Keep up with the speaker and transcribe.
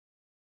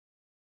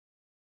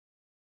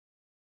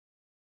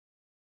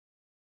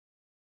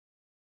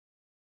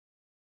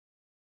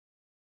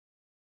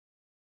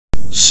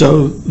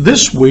So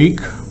this week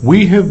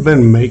we have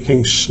been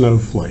making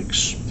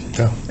snowflakes.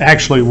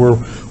 Actually, we're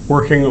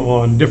working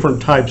on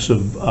different types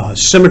of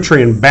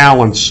symmetry and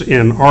balance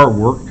in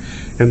artwork.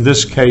 In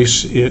this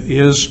case, it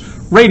is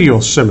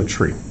radial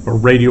symmetry or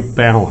radial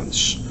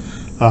balance,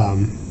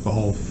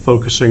 all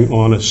focusing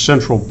on a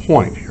central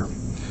point here.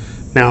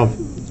 Now,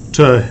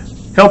 to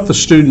help the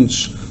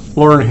students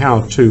learn how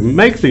to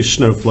make these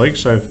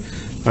snowflakes, I've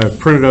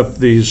printed up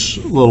these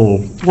little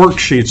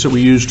worksheets that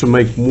we use to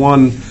make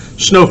one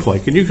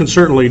snowflake, and you can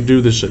certainly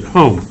do this at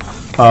home.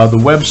 The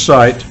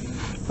website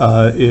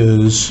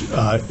is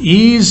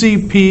easy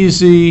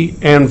peasy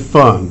and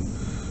fun.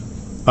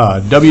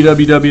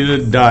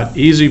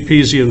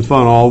 www.easypeasyandfun,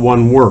 all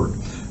one word.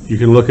 You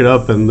can look it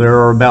up, and there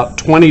are about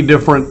 20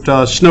 different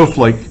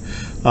snowflake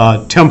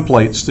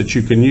templates that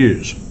you can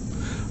use.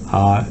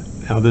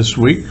 Now this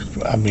week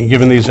I've been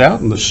giving these out,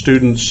 and the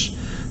students,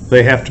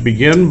 they have to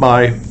begin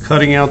by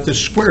cutting out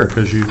this square,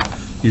 because you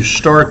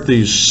start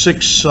these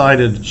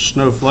six-sided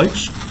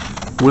snowflakes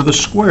with a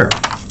square,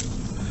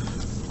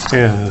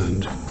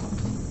 and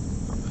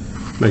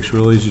it makes it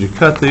real easy to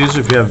cut these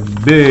if you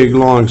have big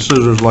long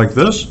scissors like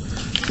this.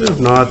 If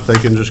not, they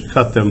can just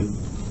cut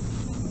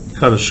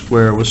a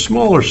square with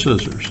smaller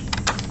scissors.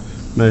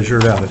 Measure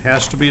it out. It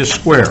has to be a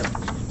square,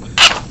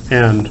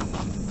 and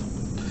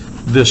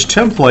this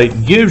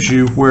template gives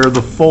you where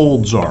the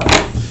folds are.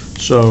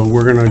 So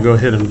we're going to go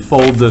ahead and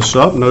fold this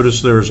up.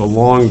 Notice there's a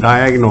long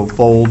diagonal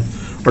fold,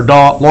 or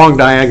long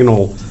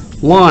diagonal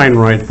line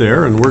right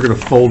there, and we're going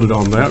to fold it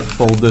on that.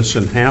 Fold this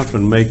in half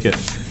and make it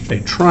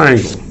a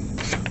triangle.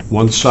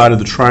 One side of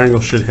the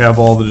triangle should have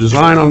all the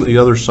design on it, the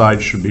other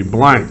side should be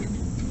blank.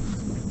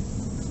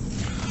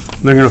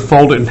 They're going to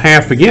fold it in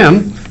half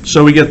again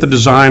so we get the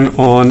design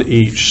on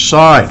each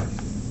side.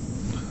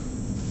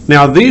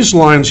 Now these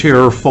lines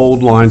here are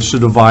fold lines to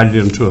divide it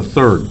into a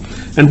third.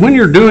 And when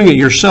you're doing it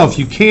yourself,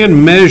 you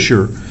can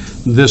measure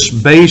this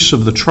base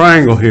of the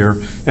triangle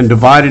here and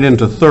divide it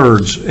into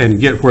thirds and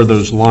get where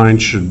those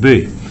lines should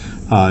be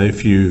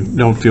if you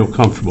don't feel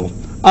comfortable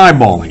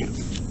eyeballing it.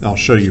 I'll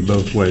show you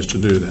both ways to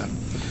do that.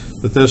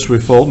 But this we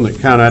fold, and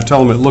it I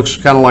tell them it looks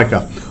kind of like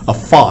a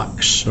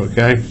fox,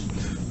 okay?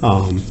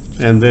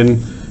 And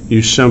then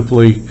you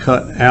simply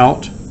cut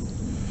out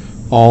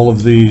all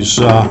of these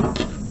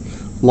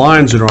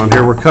lines that are on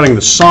here. We're cutting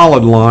the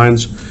solid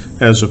lines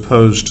as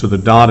opposed to the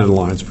dotted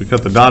lines. If we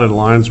cut the dotted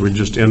lines, we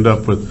just end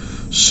up with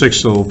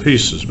 6 little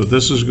pieces. But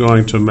this is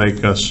going to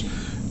make us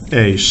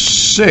a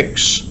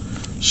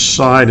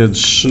 6-sided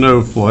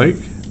snowflake.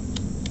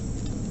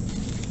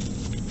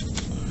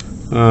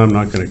 I'm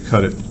not going to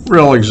cut it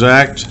real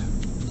exact,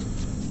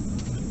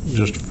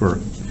 just for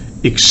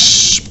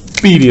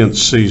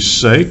expediency's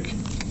sake.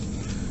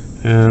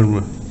 And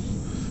we'll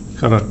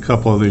cut a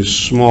couple of these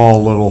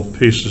small little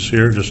pieces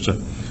here just to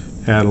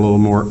add a little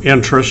more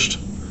interest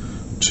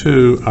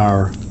to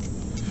our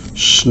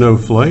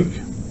snowflake.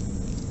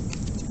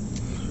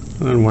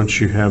 And then once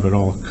you have it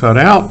all cut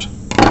out,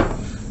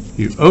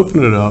 you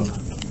open it up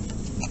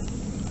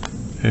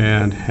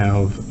and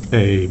have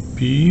a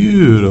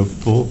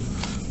beautiful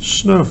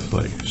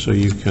snowflake. So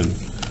you can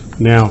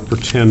now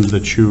pretend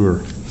that you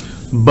are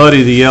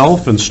Buddy the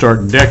Elf and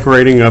start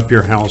decorating up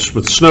your house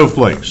with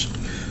snowflakes.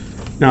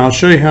 Now I'll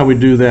show you how we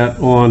do that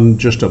on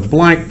just a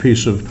blank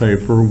piece of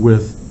paper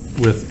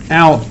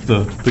without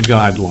the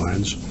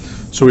guidelines.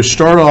 So we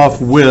start off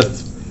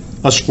with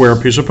a square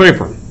piece of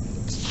paper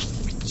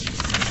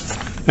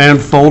and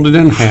fold it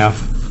in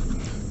half,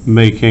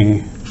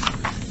 making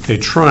a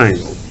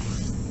triangle.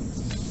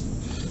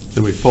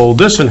 Then we fold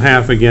this in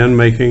half again,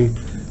 making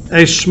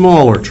a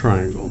smaller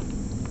triangle.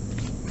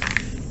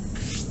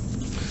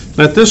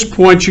 At this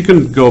point, you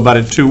can go about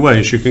it two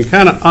ways. You can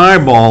kind of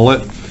eyeball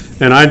it,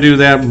 and I do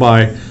that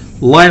by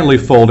lightly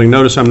folding.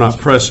 Notice I'm not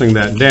pressing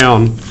that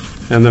down,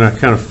 and then I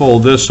kind of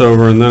fold this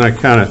over, and then I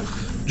kind of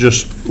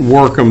just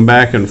work them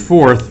back and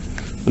forth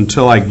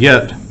until I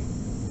get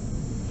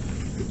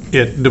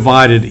it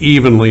divided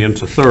evenly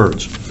into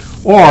thirds.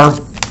 Or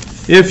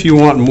if you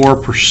want more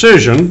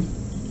precision,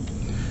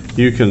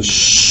 you can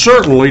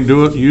certainly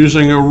do it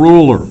using a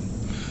ruler.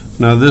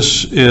 Now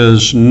this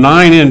is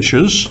 9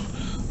 inches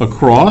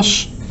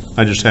across.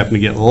 I just happen to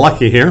get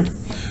lucky here.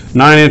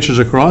 9 inches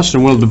across,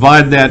 and we'll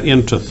divide that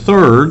into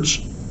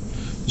thirds.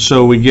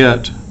 So we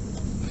get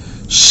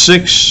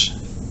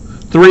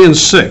 3 and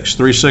 6,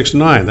 3, 6,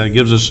 9. That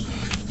gives us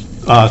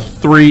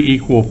 3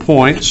 equal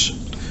points.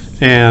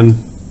 And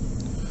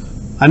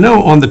I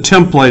know on the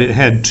template it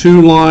had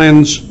 2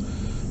 lines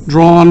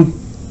drawn.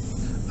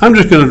 I'm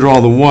just going to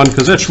draw the one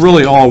because that's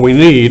really all we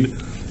need.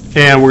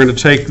 And we're going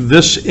to take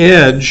this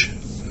edge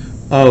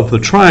of the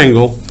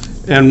triangle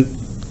and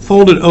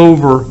fold it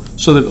over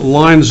so that it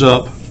lines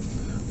up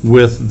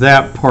with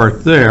that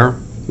part there,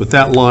 with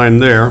that line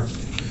there.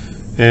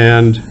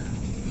 And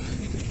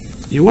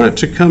you want it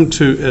to come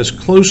to as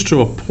close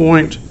to a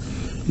point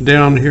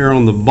down here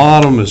on the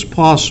bottom as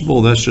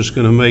possible. That's just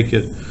going to make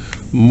it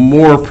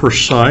more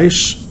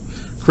precise.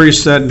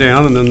 Crease that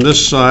down, and then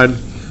this side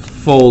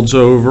folds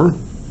over,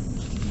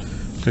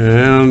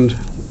 and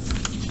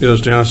goes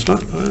down. It's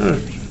not,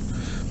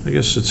 I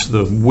guess it's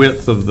the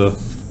width of the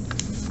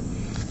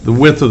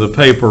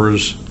paper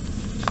is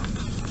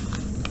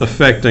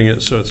affecting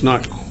it, so it's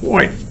not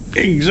quite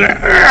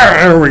exact.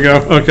 There we go.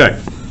 Okay,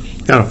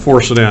 kind of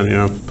force it in, you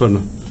know, putting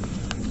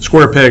a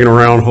square peg in a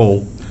round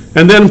hole,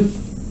 and then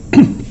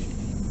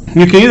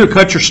you can either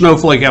cut your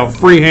snowflake out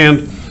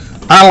freehand.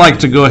 I like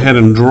to go ahead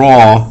and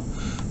draw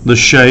the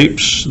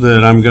shapes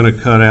that I'm going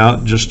to cut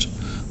out, just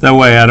that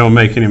way I don't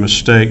make any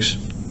mistakes.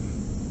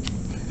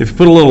 If you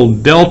put a little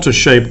delta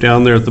shape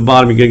down there at the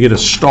bottom, you're going to get a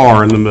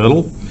star in the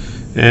middle,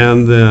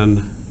 and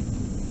then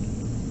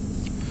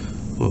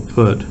we'll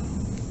put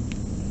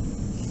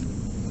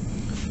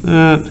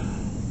that.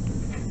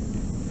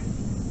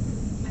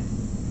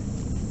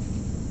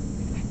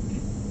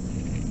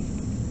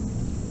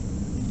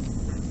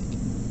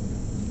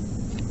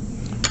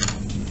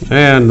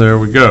 And there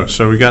we go.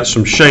 So we got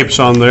some shapes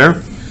on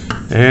there,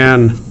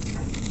 and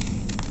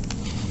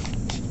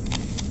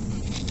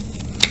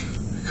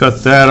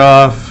cut that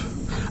off.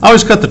 I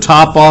always cut the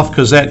top off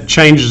because that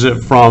changes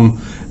it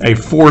from a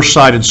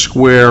four-sided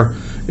square.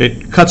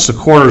 It cuts the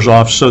corners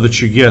off so that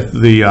you get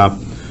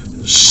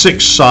the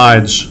 6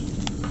 sides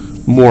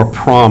more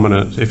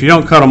prominent. If you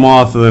don't cut them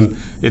off, then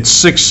it's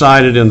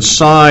 6-sided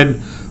inside,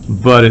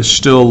 but it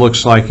still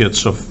looks like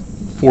it's a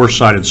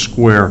 4-sided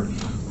square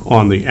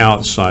on the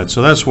outside.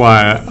 So that's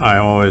why I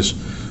always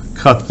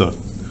cut the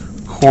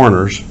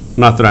corners.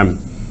 Not that I'm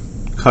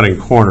cutting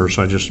corners,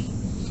 I just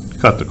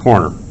cut the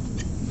corner.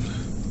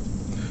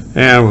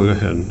 And we'll go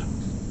ahead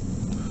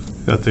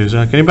and cut these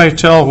out. Can anybody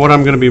tell what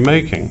I'm going to be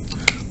making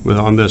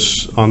on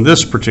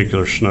this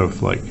particular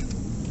snowflake?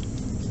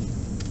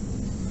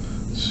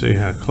 Let's see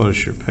how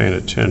close you're paying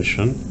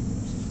attention.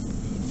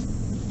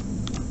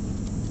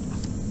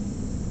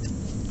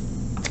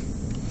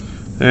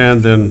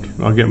 And then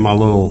I'll get my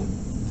little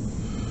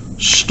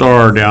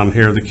star down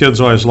here. The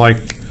kids always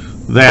like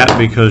that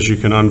because you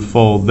can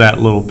unfold that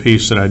little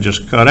piece that I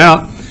just cut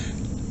out,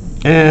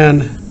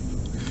 and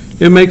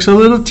it makes a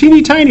little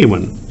teeny tiny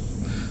one.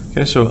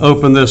 Okay, so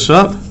open this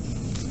up,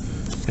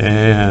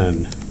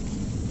 and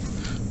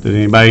did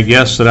anybody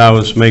guess that I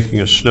was making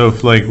a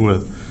snowflake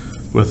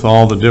with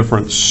all the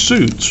different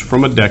suits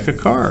from a deck of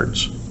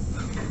cards?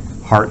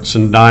 Hearts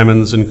and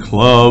diamonds and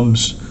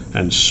clubs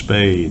and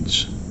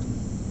spades.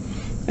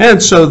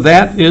 And so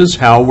that is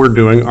how we're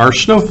doing our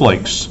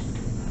snowflakes.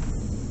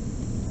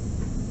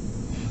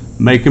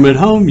 Make them at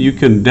home. You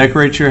can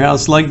decorate your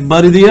house like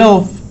Buddy the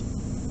Elf.